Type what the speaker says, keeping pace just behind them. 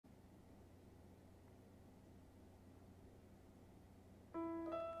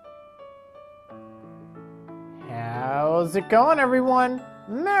How's it going, everyone?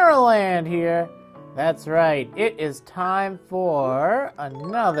 Marriland here. That's right, it is time for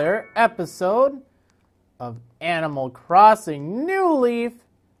another episode of Animal Crossing New Leaf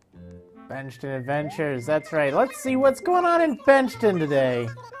Benchton Adventures. That's right, let's see what's going on in Benchton today.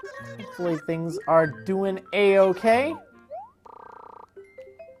 Hopefully things are doing a-okay.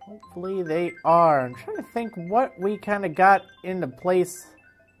 Hopefully they are. I'm trying to think what we kind of got into place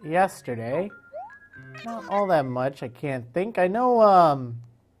yesterday. Not all that much, I can't think. I know,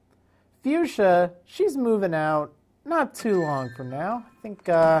 Fuchsia, she's moving out not too long from now. I think,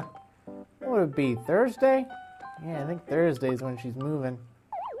 what would it be, Thursday? Yeah, I think Thursday's when she's moving.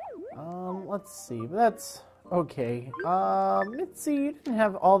 Let's see, but that's okay. Mitzi, you didn't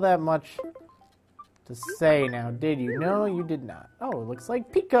have all that much to say now, did you? No, you did not. Oh, it looks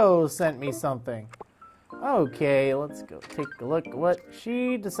like Pico sent me something. Okay, let's go take a look at what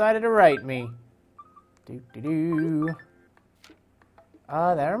she decided to write me.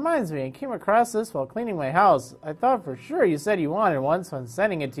 That reminds me, I came across this while cleaning my house. I thought for sure you said you wanted one, so I'm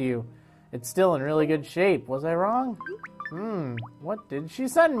sending it to you. It's still in really good shape. Was I wrong? What did she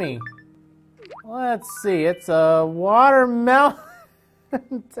send me? Let's see, it's a watermelon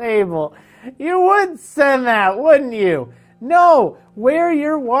table. You would send that, wouldn't you? No, wear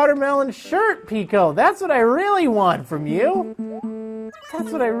your watermelon shirt, Pico. That's what I really want from you.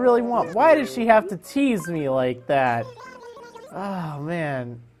 That's what I really want. Why does she have to tease me like that? Oh,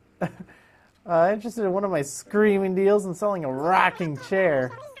 man. Interested in one of my screaming deals and selling a rocking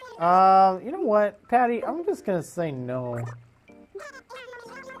chair. You know what, Patty? I'm just gonna say no.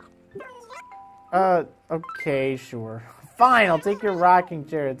 Okay, sure. Fine, I'll take your rocking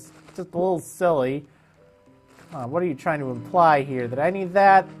chair. It's just a little silly. What are you trying to imply here? That I need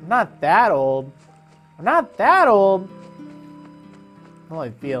that? I'm not that old. I'm not that old. Well, I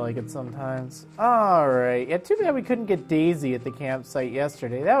feel like it sometimes. Alright. Yeah, too bad we couldn't get Daisy at the campsite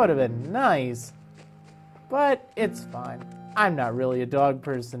yesterday. That would have been nice. But it's fine. I'm not really a dog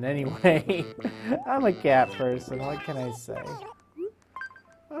person anyway. I'm a cat person. What can I say?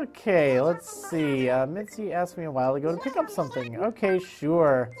 Okay, let's see. Mitzi asked me a while ago to pick up something. Okay,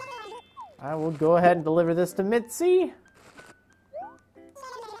 sure. I will go ahead and deliver this to Mitzi.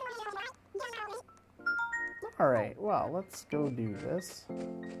 Alright, well, let's go do this.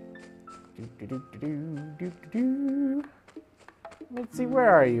 Mitzi, where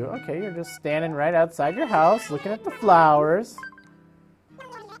are you? Okay, you're just standing right outside your house looking at the flowers.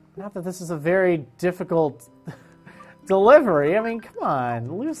 Not that this is a very difficult delivery. I mean, come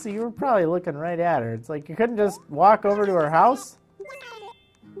on. Lucy, you were probably looking right at her. It's like you couldn't just walk over to her house?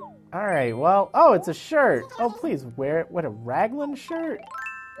 Alright, well, oh, it's a shirt. Oh, please, wear it. What, a raglan shirt?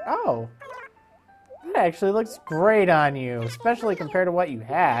 Oh. That actually looks great on you, especially compared to what you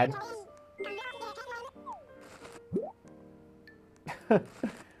had.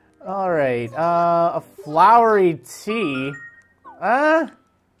 Alright, a flowery tea.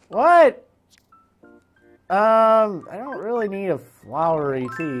 What? I don't really need a flowery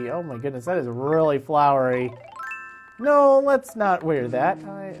tea. Oh my goodness, that is really flowery. No, let's not wear that.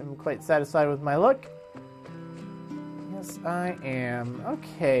 I am quite satisfied with my look. Yes, I am.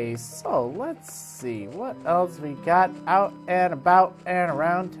 Okay, so let's see. What else we got out and about and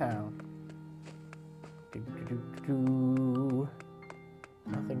around town?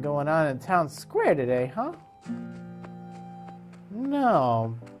 Nothing going on in town square today, huh?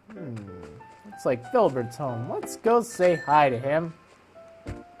 No. Looks like Filbert's home. Let's go say hi to him.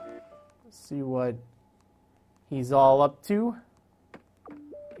 See what he's all up to.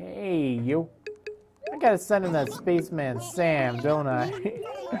 Hey, you. I gotta send him that spaceman Sam, don't I?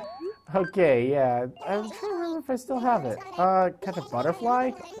 Okay, yeah. I'm trying to remember if I still have it. Catch a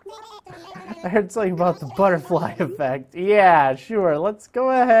butterfly? I heard something about the butterfly effect. Yeah, sure. Let's go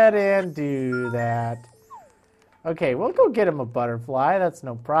ahead and do that. Okay, we'll go get him a butterfly. That's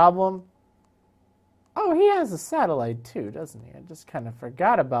no problem. Oh, he has a satellite too, doesn't he? I just kind of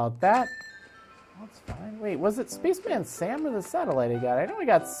forgot about that. That's fine. Wait, was it Spaceman Sam or the satellite I got? I know I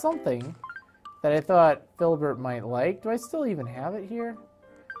got something that I thought Filbert might like. Do I still even have it here?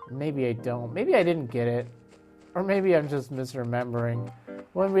 Maybe I don't. Maybe I didn't get it. Or maybe I'm just misremembering.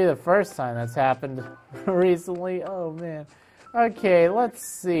 Wouldn't be the first time that's happened recently. Oh, man. Okay, let's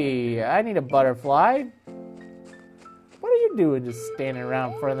see. I need a butterfly. What are you doing just standing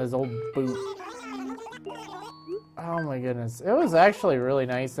around in front of this old boot? Oh, my goodness. It was actually really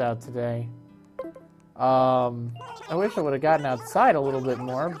nice out today. I wish I would have gotten outside a little bit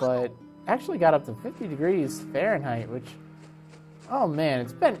more, but actually got up to 50 degrees Fahrenheit, which, oh man,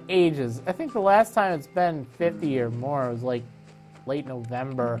 it's been ages. I think the last time it's been 50 or more was like late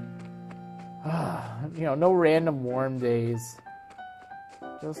November. You know, no random warm days.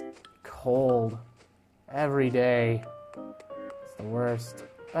 Just cold. Every day. It's the worst.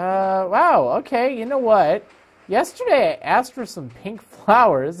 Wow, okay, you know what? Yesterday I asked for some pink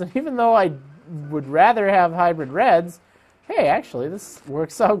flowers, and even though I would rather have hybrid reds, hey, actually, this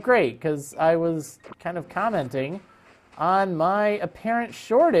works out great, because I was kind of commenting on my apparent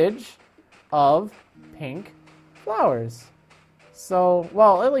shortage of pink flowers. So,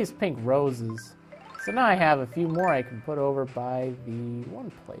 well, at least pink roses. So now I have a few more I can put over by the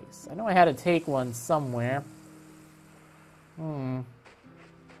one place. I know I had to take one somewhere.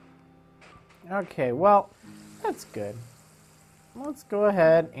 Okay, well, that's good. Let's go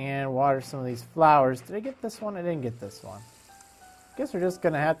ahead and water some of these flowers. Did I get this one? I didn't get this one. Guess we're just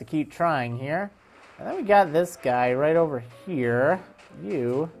going to have to keep trying here. And then we got this guy right over here.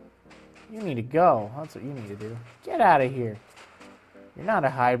 You need to go. That's what you need to do. Get out of here. You're not a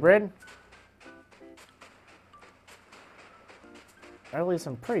hybrid. Or at least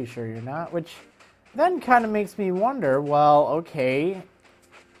I'm pretty sure you're not. Which then kind of makes me wonder, well, okay,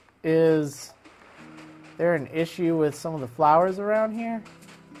 is there an issue with some of the flowers around here?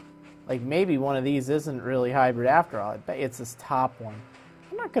 Like maybe one of these isn't really hybrid after all. I bet it's this top one.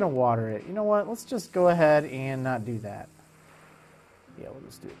 I'm not going to water it. You know what? Let's just go ahead and not do that. Yeah, we'll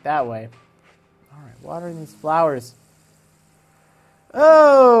just do it that way. Alright, watering these flowers.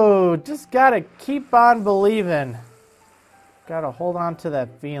 Oh, just got to keep on believing. Got to hold on to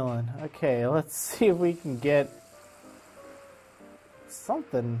that feeling. Okay, let's see if we can get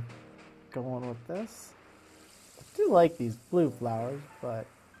something going with this. I do like these blue flowers, but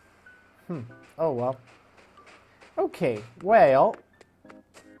oh well. Okay, well,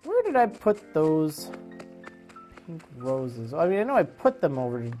 where did I put those pink roses? I mean, I know I put them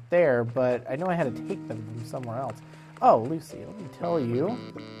over there, but I know I had to take them from somewhere else. Oh, Lucy, let me tell you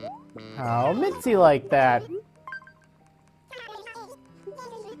how Mitzi liked that.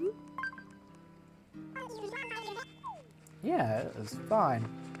 Yeah, it was fine.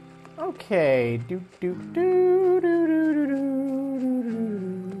 Okay,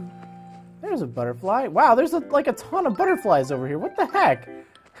 There's a butterfly. Wow, there's like a ton of butterflies over here. What the heck?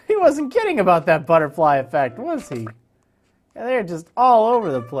 He wasn't kidding about that butterfly effect, was he? Yeah, they're just all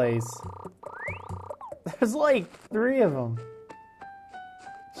over the place. There's like 3 of them.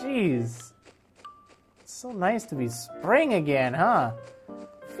 Jeez. It's so nice to be spring again, huh?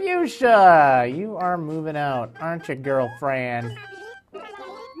 Fuchsia, you are moving out, aren't you, girlfriend?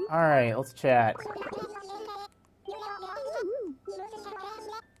 Alright, let's chat.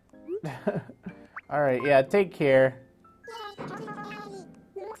 Alright, yeah, take care.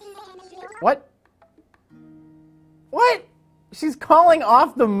 What? What? She's calling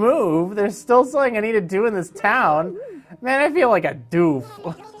off the move. There's still something I need to do in this town. Man, I feel like a doof.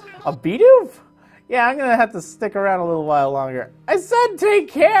 A bee-doof? Yeah, I'm gonna have to stick around a little while longer. I said take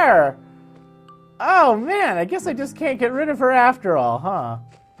care! Oh man, I guess I just can't get rid of her after all, huh?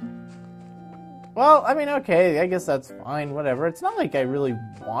 Well, I mean, okay, I guess that's fine, whatever. It's not like I really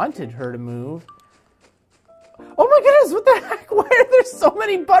wanted her to move. Oh my goodness, what the heck? Why are there so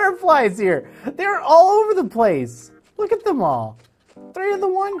many butterflies here? They're all over the place. Look at them all. 3 of the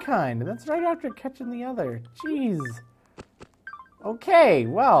one kind, and that's right after catching the other. Jeez. Okay,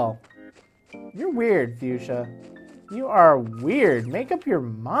 well, you're weird, Fuchsia. You are weird. Make up your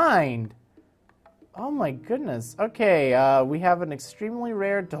mind. Oh my goodness. Okay, we have an extremely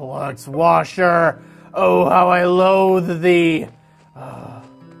rare deluxe washer. Oh, how I loathe thee.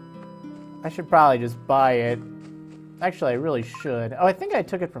 I should probably just buy it. Actually, I really should. Oh, I think I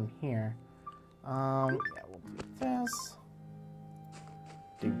took it from here. Yeah, we'll do this.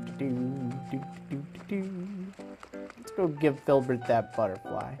 Let's go give Filbert that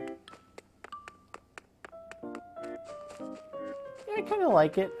butterfly. Yeah, I kind of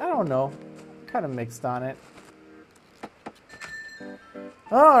like it. I don't know. Kind of mixed on it.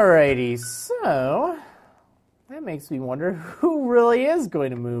 Alrighty, so that makes me wonder who really is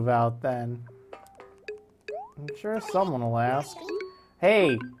going to move out then. I'm sure someone will ask.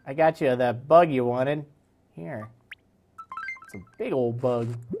 Hey, I got you that bug you wanted. Here. It's a big old bug.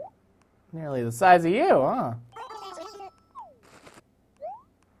 Nearly the size of you, huh?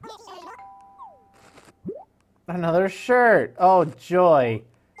 Another shirt. Oh, joy.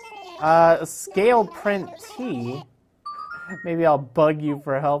 A scale print tee. Maybe I'll bug you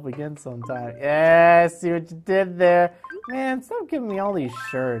for help again sometime. Yeah, I see what you did there. Man, stop giving me all these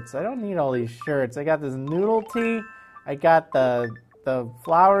shirts. I don't need all these shirts. I got this noodle tee. I got the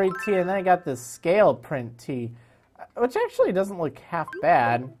flowery tee, and then I got this scale print tee, which actually doesn't look half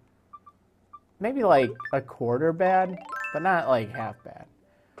bad. Maybe like a quarter bad, but not like half bad.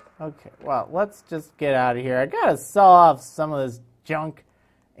 Okay, well, let's just get out of here. I gotta sell off some of this junk,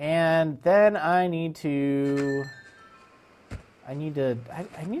 and then I need to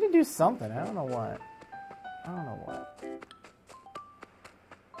do something. I don't know what.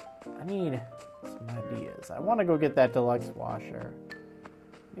 I need some ideas. I want to go get that deluxe washer.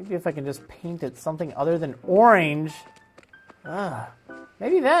 Maybe if I can just paint it something other than orange.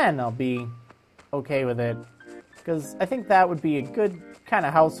 Maybe then I'll be okay with it. Because I think that would be a good kind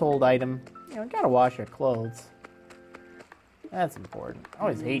of household item. You know, gotta wash your clothes. That's important. I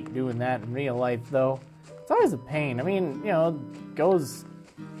always hate doing that in real life, though. It's always a pain. I mean, you know, it goes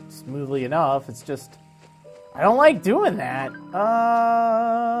smoothly enough. It's just, I don't like doing that.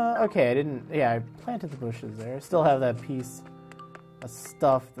 Okay, I planted the bushes there. I still have that piece of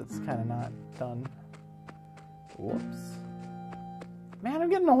stuff that's kind of not done. Whoops. Man, I'm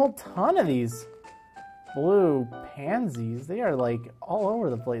getting a whole ton of these blue pansies. They are like all over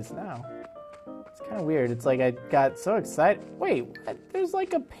the place now. It's kind of weird. It's like I got so excited. Wait, what? There's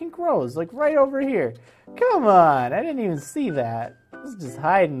like a pink rose like right over here. Come on, I didn't even see that. It was just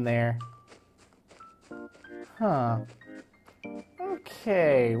hiding there. Huh.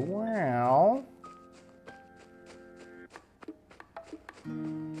 Okay, well,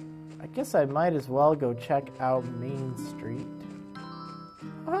 I guess I might as well go check out Main Street.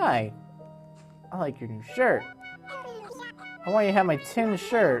 Hi. I like your new shirt. I want you to have my tin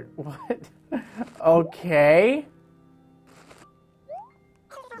shirt. What? Okay.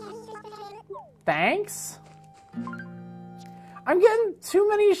 Thanks. I'm getting too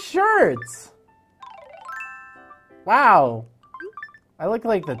many shirts. Wow. I look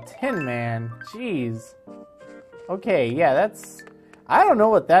like the Tin Man. Jeez. Okay, yeah, that's... I don't know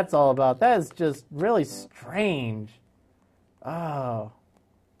what that's all about. That is just really strange. Oh.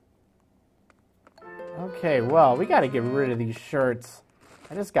 Okay, well, we gotta get rid of these shirts.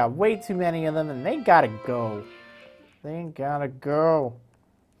 I just got way too many of them, and they gotta go. They gotta go.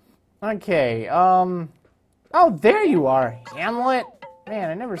 Okay, oh, there you are, Hamlet. Man,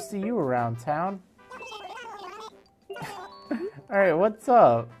 I never see you around town. Alright, what's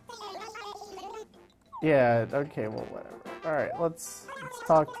up? Yeah, okay, well, whatever. Alright, let's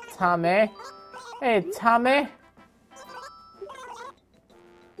talk to Tommy. Hey, Tommy.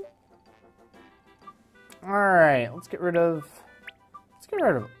 Alright, let's get rid of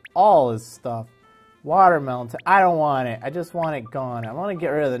all this stuff. Watermelon, I don't want it. I just want it gone. I want to get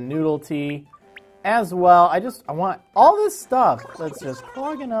rid of the noodle tea as well. I want all this stuff that's just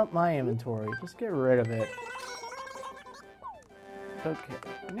clogging up my inventory. Just get rid of it. Okay,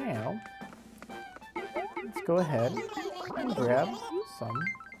 now let's go ahead and grab some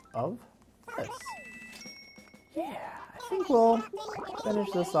of this. Yeah, I think we'll finish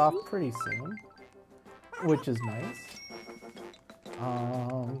this off pretty soon, which is nice.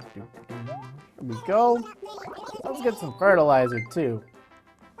 Here we go. Let's get some fertilizer too.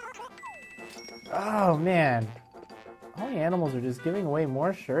 Oh man, all the animals are just giving away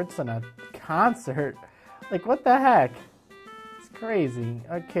more shirts than a concert. Like, what the heck? It's crazy.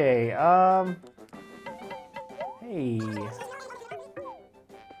 Okay, hey.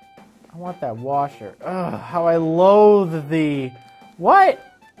 I want that washer. Ugh, how I loathe thee. What?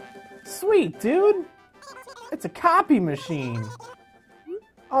 Sweet, dude. It's a copy machine.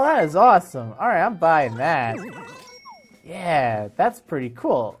 Oh, that is awesome. Alright, I'm buying that. Yeah, that's pretty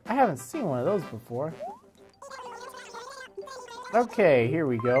cool. I haven't seen one of those before. Okay, here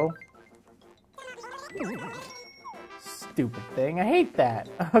we go. Stupid thing. I hate that.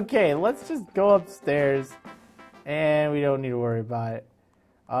 Okay, let's just go upstairs. And we don't need to worry about it.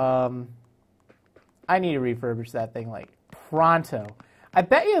 I need to refurbish that thing like pronto. I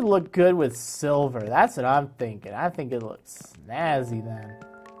bet you'd look good with silver. That's what I'm thinking. I think it looks snazzy then.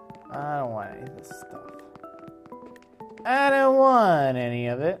 I don't want any of this stuff. I don't want any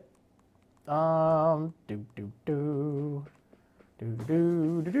of it. Well,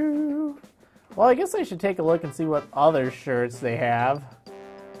 I guess I should take a look and see what other shirts they have.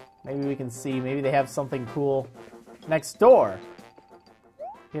 Maybe we can see. Maybe they have something cool next door.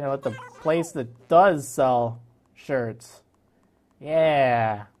 You know, at the place that does sell shirts.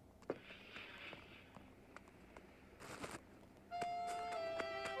 Yeah.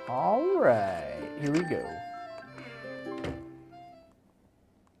 Alright, here we go.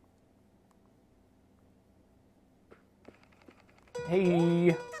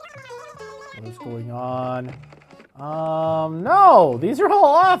 Hey. What is going on? No! These are all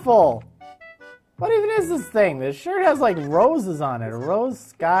awful! What even is this thing? This shirt has like roses on it. A rose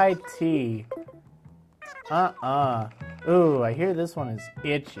sky tea. Ooh, I hear this one is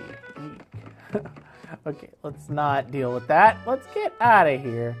itchy. Okay, let's not deal with that. Let's get out of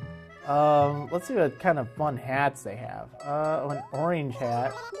here. Let's see what kind of fun hats they have. An orange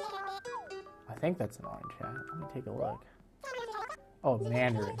hat. I think that's an orange hat. Let me take a look. Oh,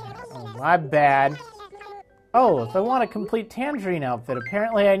 Mandarin hat. Oh, my bad. Oh, if I want a complete tangerine outfit,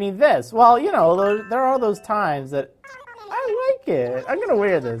 apparently I need this. Well, you know, there are those times that I like it. I'm gonna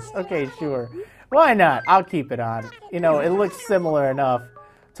wear this. Okay, sure. Why not? I'll keep it on. You know, it looks similar enough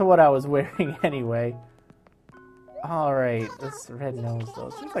to what I was wearing anyway. Alright, this red nose though.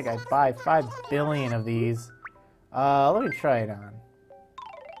 It seems like I'd buy 5 billion of these. Let me try it on.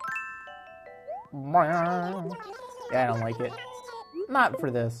 Yeah, I don't like it. Not for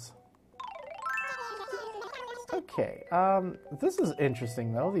this. Okay, this is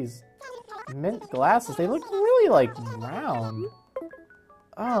interesting though. These mint glasses, they look really like round.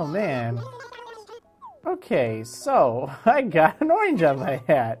 Oh man. Okay, so I got an orange on my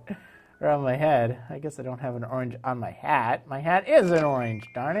hat. Or on my head. I guess I don't have an orange on my hat. My hat is an orange,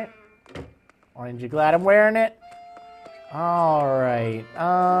 darn it. Orange, you glad I'm wearing it? Alright.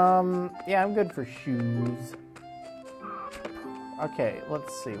 Yeah, I'm good for shoes. Okay,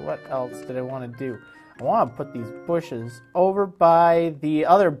 let's see. What else did I want to do? I want to put these bushes over by the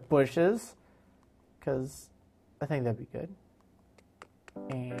other bushes. Because I think that'd be good.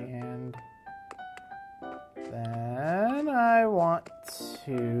 And then I want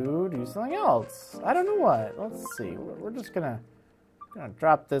to do something else. I don't know what. Let's see. We're just gonna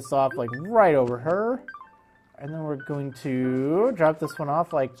drop this off like right over her. And then we're going to drop this one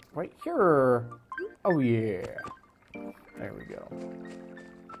off like right here. Oh yeah. There we go.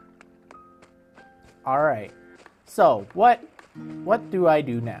 Alright. So what do I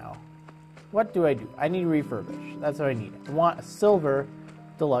do now? What do I do? I need to refurbish. That's what I need. I want a silver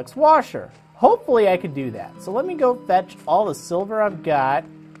deluxe washer. Hopefully I could do that. So let me go fetch all the silver I've got.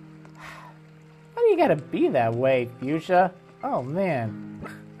 Why do you gotta be that way, Fuchsia? Oh man.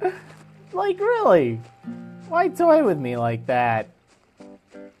 Like really? Why toy with me like that?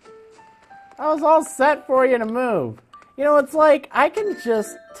 I was all set for you to move. You know, it's like I can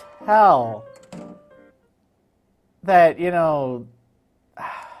just tell that, you know,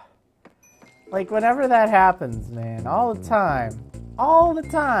 like whenever that happens, man, all the time,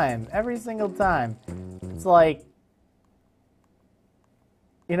 every single time, it's like,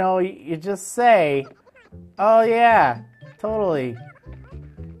 you know, you just say, oh yeah, totally.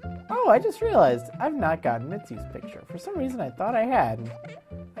 Oh, I just realized I've not gotten Mitzi's picture. For some reason I thought I had, and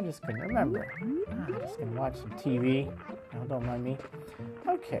I just couldn't remember. I'm just gonna watch some TV. No, don't mind me.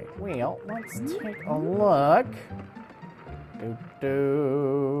 Okay, well, let's take a look.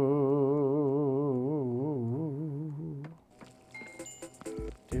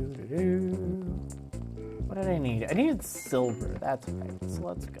 What did I need? I needed silver. That's right. So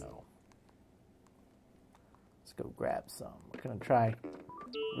let's go. Let's go grab some. We're gonna try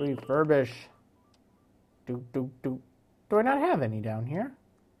refurbish. Do I not have any down here?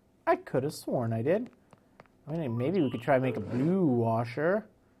 I could have sworn I did. I mean, maybe we could try make a blue washer.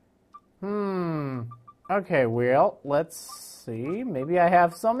 Okay, well, let's see. Maybe I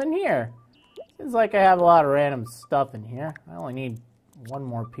have some in here. Seems like I have a lot of random stuff in here. I only need one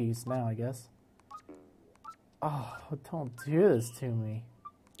more piece now, I guess. Oh, don't do this to me.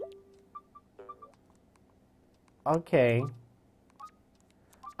 Okay.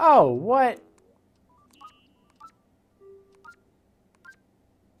 Oh, what?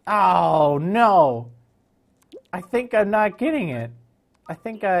 Oh, no. I think I'm not getting it. I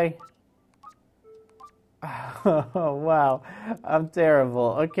think I... Oh, wow. I'm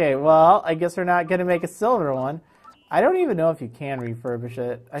terrible. Okay, well, I guess we're not going to make a silver one. I don't even know if you can refurbish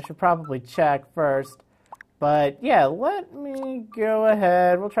it. I should probably check first. But, yeah, let me go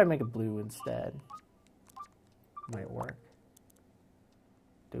ahead. We'll try to make a blue instead. Might work.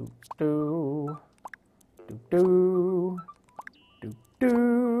 Do.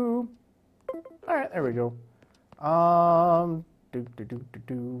 Alright, there we go. I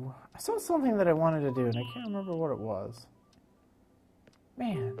saw something that I wanted to do, and I can't remember what it was.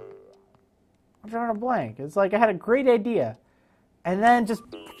 Man. I'm drawing a blank. It's like I had a great idea. And then just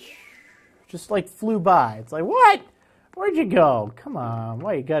like flew by. It's like, what? Where'd you go? Come on.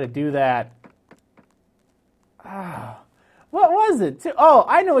 Why you gotta do that? What was it? Oh,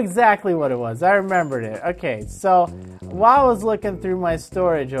 I know exactly what it was. I remembered it. Okay, so while I was looking through my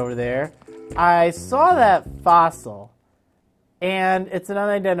storage over there, I saw that fossil. And it's an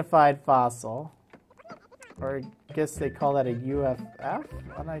unidentified fossil. Or I guess they call that a UFF?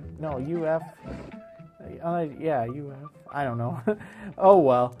 No, UF. Yeah, UF. I don't know. Oh,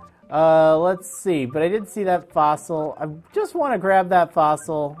 well. Let's see. But I did see that fossil. I just want to grab that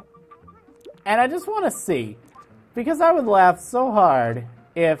fossil. And I just want to see. Because I would laugh so hard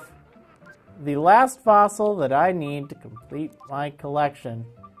if The last fossil that I need to complete my collection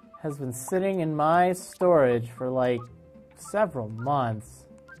has been sitting in my storage for like several months.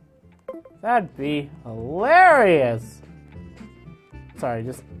 That'd be hilarious. Sorry,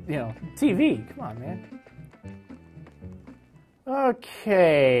 just, you know, TV. Come on, man.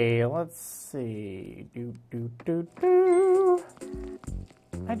 Okay, let's see.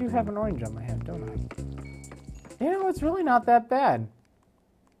 I do have an orange on my head, don't I? You know, it's really not that bad.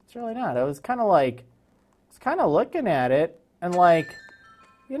 It's really not. I was kind of looking at it and like,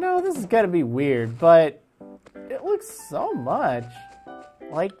 you know, this is gonna be weird, but it looks so much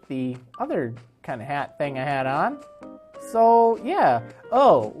like the other kind of hat thing I had on. So, yeah.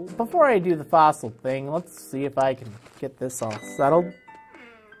 Oh, before I do the fossil thing, let's see if I can get this all settled.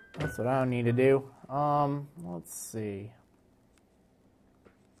 That's what I need to do. Let's see.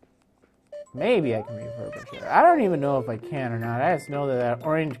 Maybe I can refurbish it. I don't even know if I can or not. I just know that that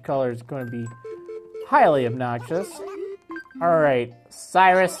orange color is going to be highly obnoxious. Alright,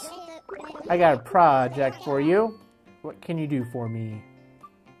 Cyrus, I got a project for you. What can you do for me?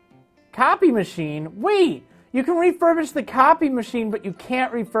 Copy machine? Wait! You can refurbish the copy machine, but you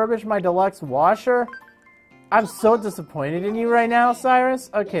can't refurbish my deluxe washer? I'm so disappointed in you right now, Cyrus.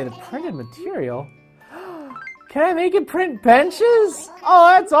 Okay, the printed material. Can I make it print benches?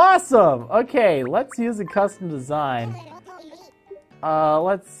 Oh, that's awesome. Okay, let's use a custom design.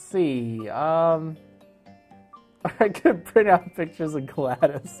 Let's see. I could print out pictures of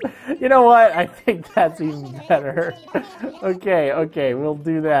Gladys. You know what? I think that's even better. Okay, we'll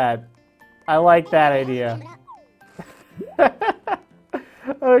do that. I like that idea.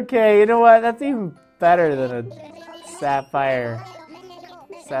 Okay, you know what? That's even better than a sapphire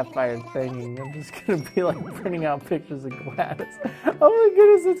thing. I'm just gonna be like printing out pictures of Gladys. Oh my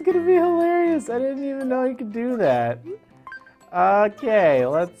goodness, that's gonna be hilarious. I didn't even know you could do that. Okay,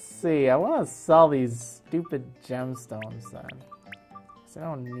 let's see. I want to sell these stupid gemstones then. Because I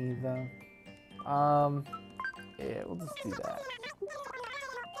don't need them. Yeah, we'll just do that.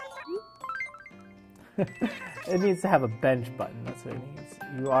 It needs to have a bench button. That's what it needs.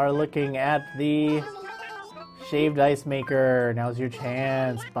 You are looking at the shaved ice maker. Now's your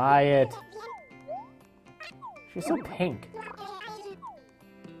chance. Buy it. She's so pink.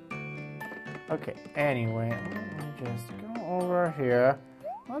 Okay, anyway, let me just go over here.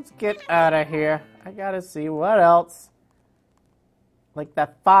 Let's get out of here. I gotta see what else. Like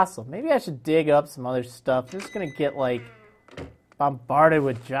that fossil. Maybe I should dig up some other stuff. I'm just gonna get like bombarded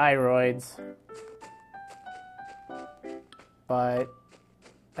with gyroids. But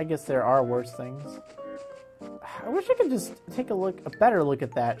I guess there are worse things. I wish I could just take a better look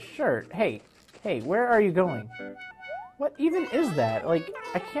at that shirt. Hey, where are you going? What even is that? Like,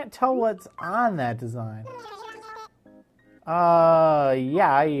 I can't tell what's on that design.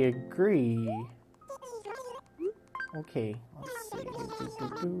 Yeah, I agree. Okay, let's see.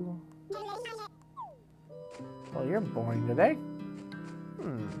 Well, you're boring today.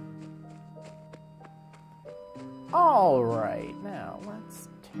 Alright, now let's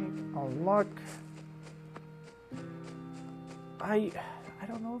take a look. I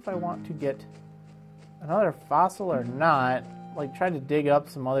don't know if I want to get another fossil or not. Like, try to dig up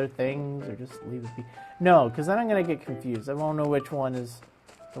some other things or just leave it be. No, because then I'm going to get confused. I won't know which one is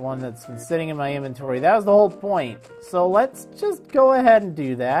the one that's been sitting in my inventory. That was the whole point. So let's just go ahead and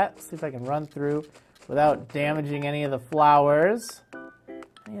do that. See if I can run through without damaging any of the flowers.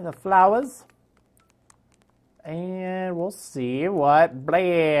 And we'll see what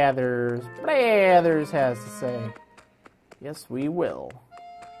Blathers has to say. Yes, we will.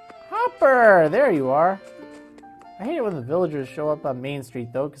 Hopper! There you are. I hate it when the villagers show up on Main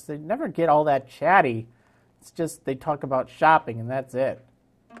Street, though, because they never get all that chatty. It's just they talk about shopping, and that's it.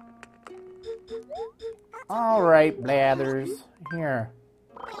 Alright, Blathers. Here.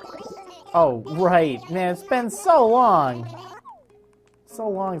 Oh, right. Man, it's been so long. So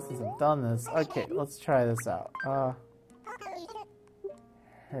long since I've done this. Okay, let's try this out.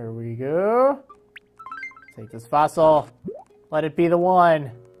 Here we go. Take this fossil. Let it be the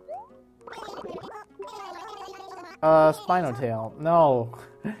one. Spino tail. No.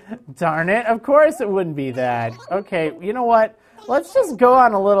 Darn it. Of course it wouldn't be that. Okay, you know what? Let's just go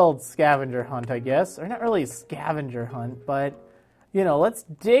on a little scavenger hunt, I guess. Or not really a scavenger hunt, but, you know, let's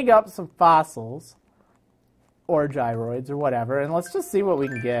dig up some fossils. Or gyroids, or whatever, and let's just see what we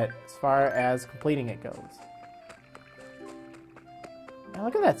can get as far as completing it goes. Man,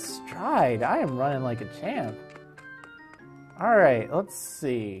 look at that stride. I am running like a champ. Alright, let's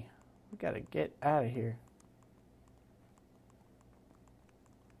see. We gotta get out of here.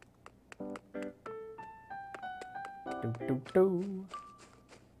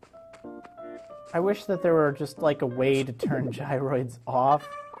 I wish that there were just like a way to turn gyroids off.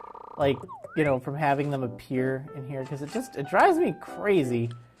 Like, you know, from having them appear in here. Because it drives me crazy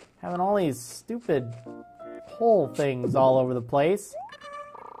having all these stupid hole things all over the place.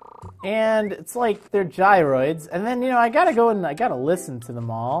 And it's like they're gyroids. And then, you know, I gotta go and I gotta listen to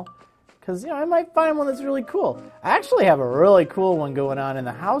them all. Because, you know, I might find one that's really cool. I actually have a really cool one going on in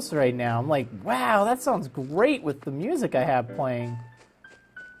the house right now. I'm like, wow, that sounds great with the music I have playing.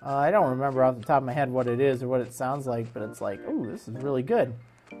 I don't remember off the top of my head what it is or what it sounds like, but it's like, ooh, this is really good.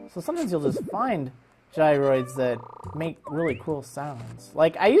 So sometimes you'll just find gyroids that make really cool sounds.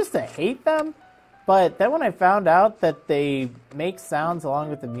 Like, I used to hate them, but then when I found out that they make sounds along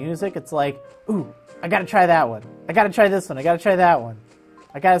with the music, it's like, ooh, I gotta try that one. I gotta try this one. I gotta try that one.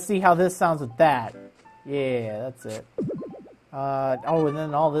 I gotta see how this sounds with that. Yeah, that's it. Oh, and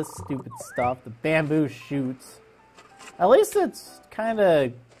then all this stupid stuff. The bamboo shoots. At least it's kind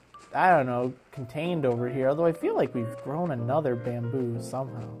of, I don't know, contained over here. Although I feel like we've grown another bamboo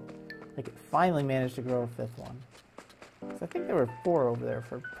somehow. Like it finally managed to grow a fifth one. So I think there were 4 over there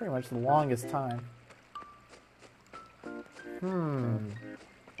for pretty much the longest time.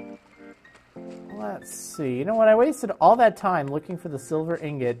 Let's see. You know what? I wasted all that time looking for the silver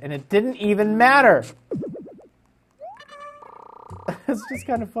ingot, and it didn't even matter. It's just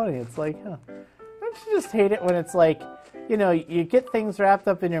kind of funny. It's like, huh. Don't you just hate it when it's like, you know, you get things wrapped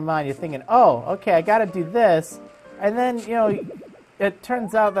up in your mind. You're thinking, oh, okay, I got to do this. And then, you know, it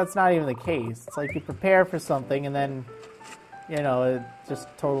turns out that's not even the case. It's like you prepare for something, and then, you know, it just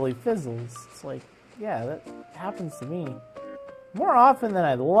totally fizzles. It's like, yeah, that happens to me. More often than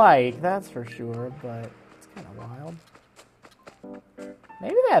I'd like, that's for sure, but it's kind of wild.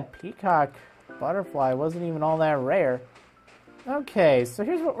 Maybe that peacock butterfly wasn't even all that rare. Okay, so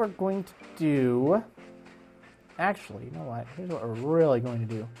here's what we're going to do. Actually, you know what? Here's what we're really going to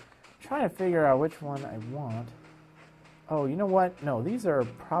do. I'm trying to figure out which one I want. Oh, you know what? No, these are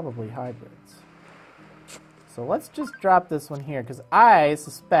probably hybrids. So let's just drop this one here, because I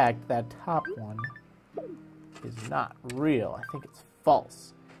suspect that top one is not real. I think it's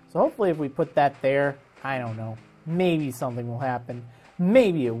false. So hopefully if we put that there, I don't know, maybe something will happen.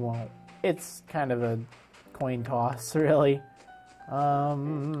 Maybe it won't. It's kind of a coin toss, really.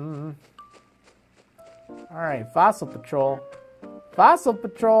 Alright, Fossil Patrol. Fossil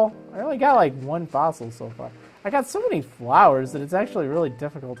Patrol! I only got like 1 fossil so far. I got so many flowers that it's actually really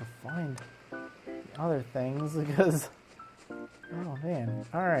difficult to find the other things because... Oh man.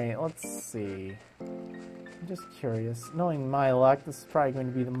 Alright, let's see. I'm just curious. Knowing my luck, this is probably going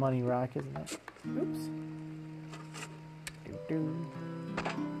to be the money rock, isn't it? Oops. Doo-doo.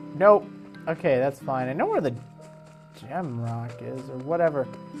 Nope. Okay, that's fine. I know where the gem rock is, or whatever.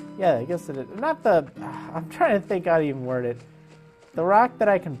 Yeah, I guess it is. Not the... I'm trying to think how to even word it. The rock that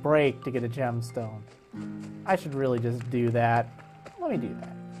I can break to get a gemstone. I should really just do that. Let me do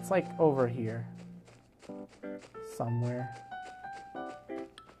that. It's like over here. Somewhere.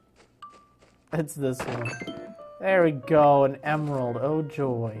 It's this one. There we go, an emerald. Oh,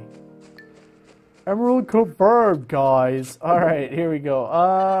 joy. Emerald confirmed, guys. Alright, here we go.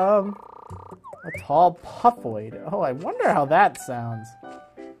 A tall puffoid. Oh, I wonder how that sounds.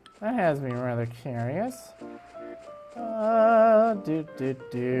 That has me rather curious. I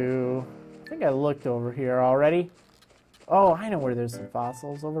think I looked over here already. Oh, I know where there's some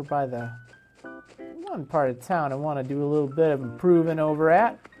fossils. Over by the one part of town I want to do a little bit of improving over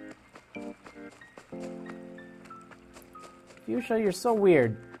at. Fuchsia, you're so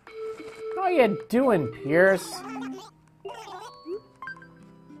weird. How are you doing, Pierce?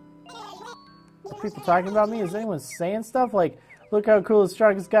 Are people talking about me? Is anyone saying stuff like, look how cool the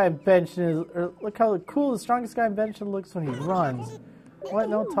strongest guy in Benchton is, or look how cool the strongest guy in Benchton looks when he runs. What,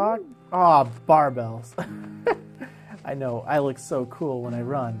 no talk? Aw, oh, barbells. I know, I look so cool when I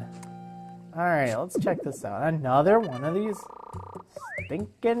run. Alright, let's check this out. Another one of these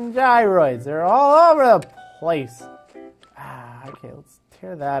stinking gyroids. They're all over the place. Okay, let's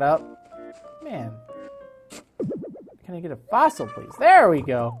tear that up. Man. Can I get a fossil, please? There we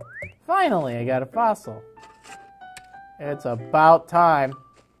go. Finally, I got a fossil. It's about time.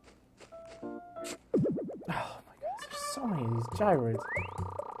 Oh my gosh, there's so many of these gyroids.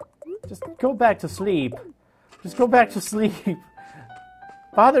 Just go back to sleep. Just go back to sleep.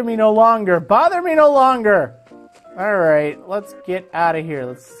 Bother me no longer. Bother me no longer. Alright, let's get out of here.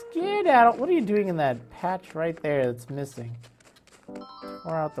 Let's get out. What are you doing in that patch right there that's missing?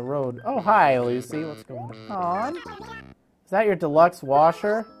 Or out the road. Oh, hi, Lucy. What's going on? Is that your deluxe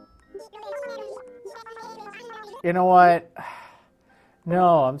washer? You know what?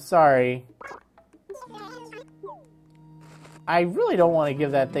 No, I'm sorry. I really don't want to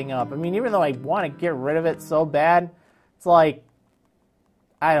give that thing up. I mean, even though I want to get rid of it so bad, it's like,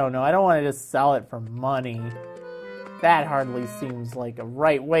 I don't know. I don't want to just sell it for money. That hardly seems like a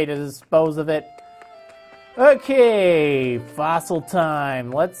right way to dispose of it. Okay, fossil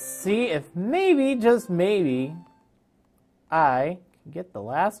time. Let's see if maybe, just maybe, I can get the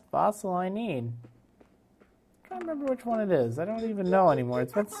last fossil I need. I can't remember which one it is. I don't even know anymore.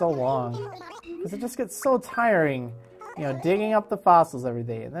 It's been so long. Because it just gets so tiring, you know, digging up the fossils every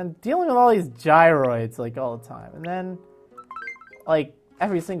day. And then dealing with all these gyroids, like, all the time. And then, like,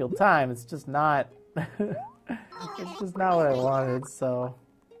 every single time, it's just not... it's just not what I wanted, so...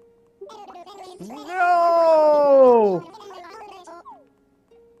 No!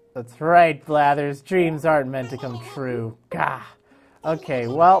 That's right, Blathers. Dreams aren't meant to come true. Gah. Okay,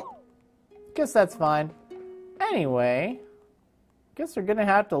 well, guess that's fine. Anyway, guess we're gonna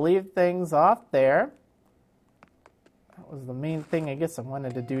have to leave things off there. That was the main thing I guess I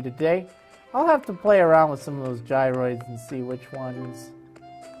wanted to do today. I'll have to play around with some of those gyroids and see which ones,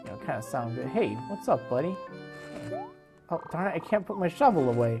 you know, kind of sound good. Hey, what's up, buddy? Oh, darn it, I can't put my shovel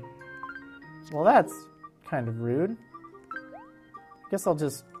away. Well, that's kind of rude. Guess I'll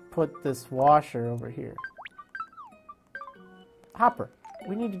just put this washer over here. Hopper,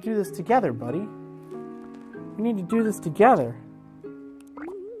 we need to do this together, buddy. We need to do this together.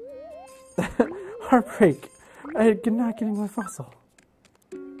 Heartbreak. I'm not getting my fossil.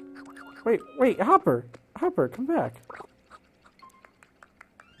 Wait, Hopper. Hopper, come back.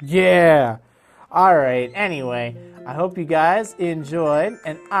 Yeah. Alright, anyway, I hope you guys enjoyed,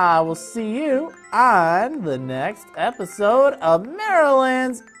 and I will see you on the next episode of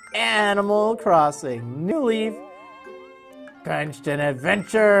Marriland's Animal Crossing New Leaf Benchton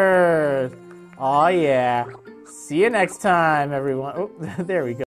Adventures. Oh yeah. See you next time, everyone. Oh, there we go.